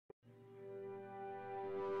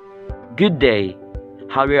Good day.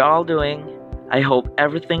 How are you all doing? I hope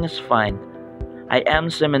everything is fine. I am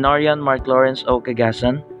Seminarian Mark Lawrence O.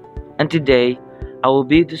 Cagasan, and today I will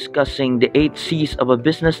be discussing the 8 C's of a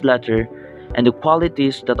business letter and the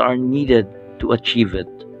qualities that are needed to achieve it.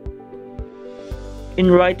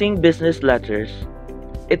 In writing business letters,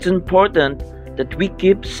 it's important that we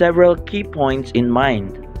keep several key points in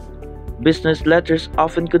mind. Business letters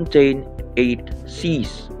often contain 8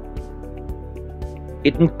 C's.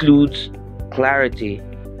 It includes clarity,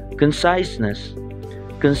 conciseness,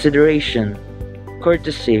 consideration,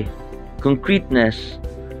 courtesy, concreteness,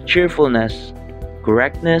 cheerfulness,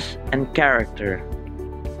 correctness, and character.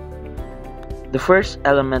 The first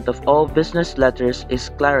element of all business letters is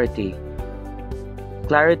clarity.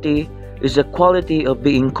 Clarity is the quality of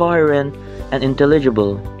being coherent and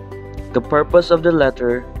intelligible. The purpose of the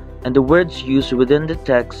letter and the words used within the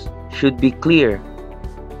text should be clear.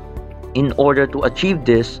 In order to achieve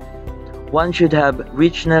this, one should have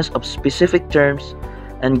richness of specific terms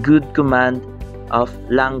and good command of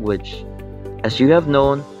language. As you have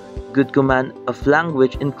known, good command of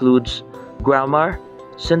language includes grammar,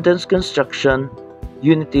 sentence construction,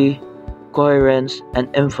 unity, coherence, and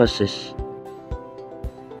emphasis.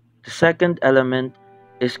 The second element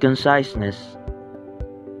is conciseness.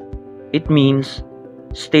 It means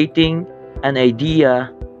stating an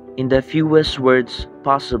idea in the fewest words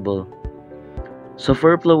possible.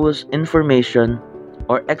 Superfluous information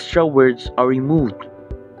or extra words are removed.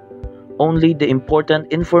 Only the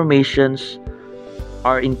important informations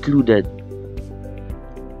are included.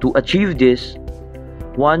 To achieve this,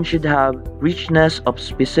 one should have richness of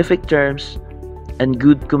specific terms and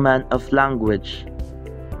good command of language.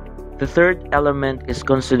 The third element is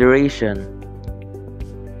consideration.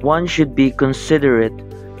 One should be considerate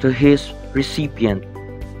to his recipient.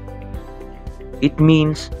 It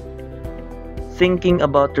means thinking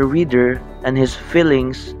about the reader and his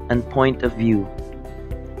feelings and point of view.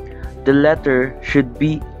 The letter should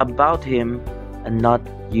be about him and not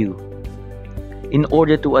you. In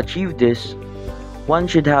order to achieve this, one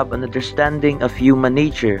should have an understanding of human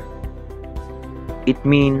nature. It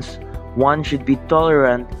means one should be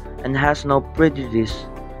tolerant and has no prejudice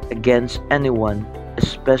against anyone,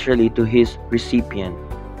 especially to his recipient.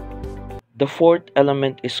 The fourth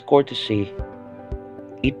element is courtesy.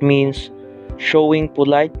 It means showing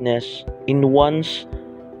politeness in one's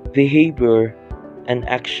behavior and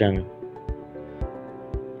action.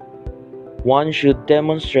 One should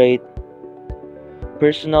demonstrate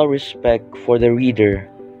personal respect for the reader.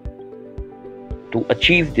 To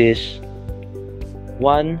achieve this,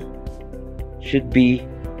 one should be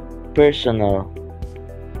personal.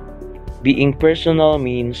 Being personal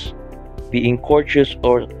means being courteous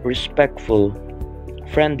or respectful,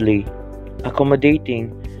 friendly,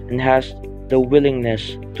 accommodating, and has the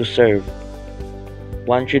willingness to serve.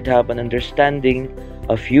 One should have an understanding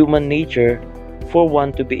of human nature for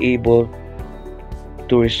one to be able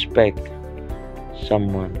to respect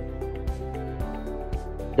someone.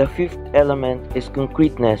 The fifth element is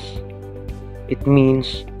concreteness. It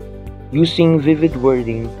means using vivid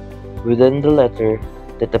wording within the letter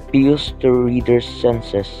that appeals to reader's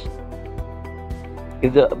senses.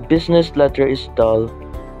 If the business letter is dull,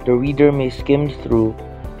 the reader may skim through,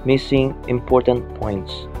 missing important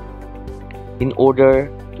points. In order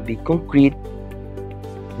to be concrete,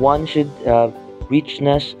 one should have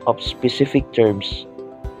richness of specific terms.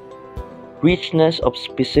 Richness of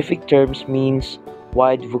specific terms means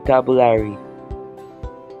wide vocabulary.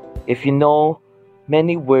 If you know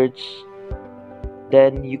many words,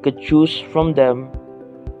 then you could choose from them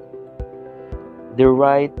the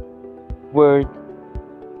right word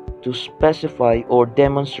to specify or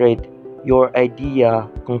demonstrate your idea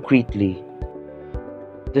concretely.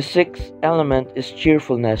 The sixth element is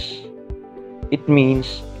cheerfulness. It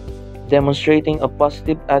means demonstrating a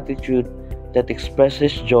positive attitude that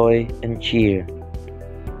expresses joy and cheer.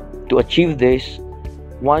 To achieve this,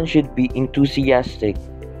 one should be enthusiastic.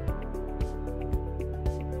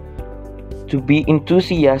 To be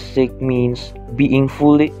enthusiastic means being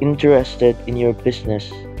fully interested in your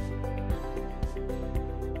business.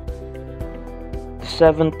 The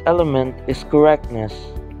seventh element is correctness.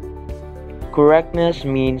 Correctness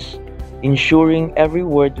means ensuring every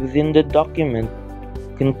word within the document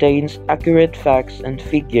contains accurate facts and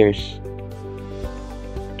figures.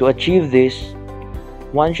 To achieve this,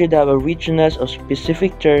 one should have a richness of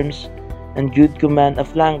specific terms and good command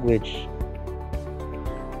of language.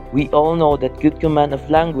 We all know that good command of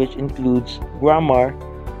language includes grammar,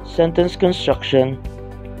 sentence construction,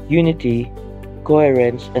 unity,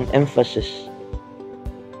 coherence, and emphasis.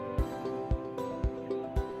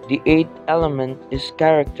 The eighth element is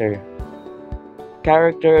character.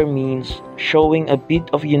 Character means showing a bit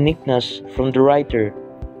of uniqueness from the writer.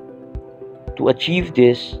 To achieve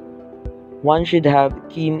this, one should have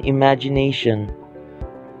keen imagination.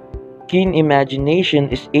 Keen imagination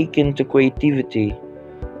is akin to creativity.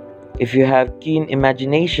 If you have keen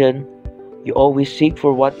imagination, you always seek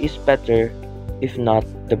for what is better, if not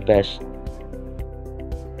the best.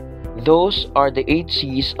 Those are the 8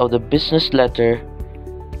 C's of the business letter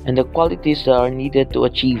and the qualities that are needed to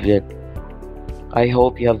achieve it. I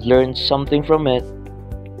hope you have learned something from it.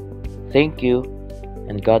 Thank you,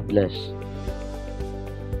 and God bless.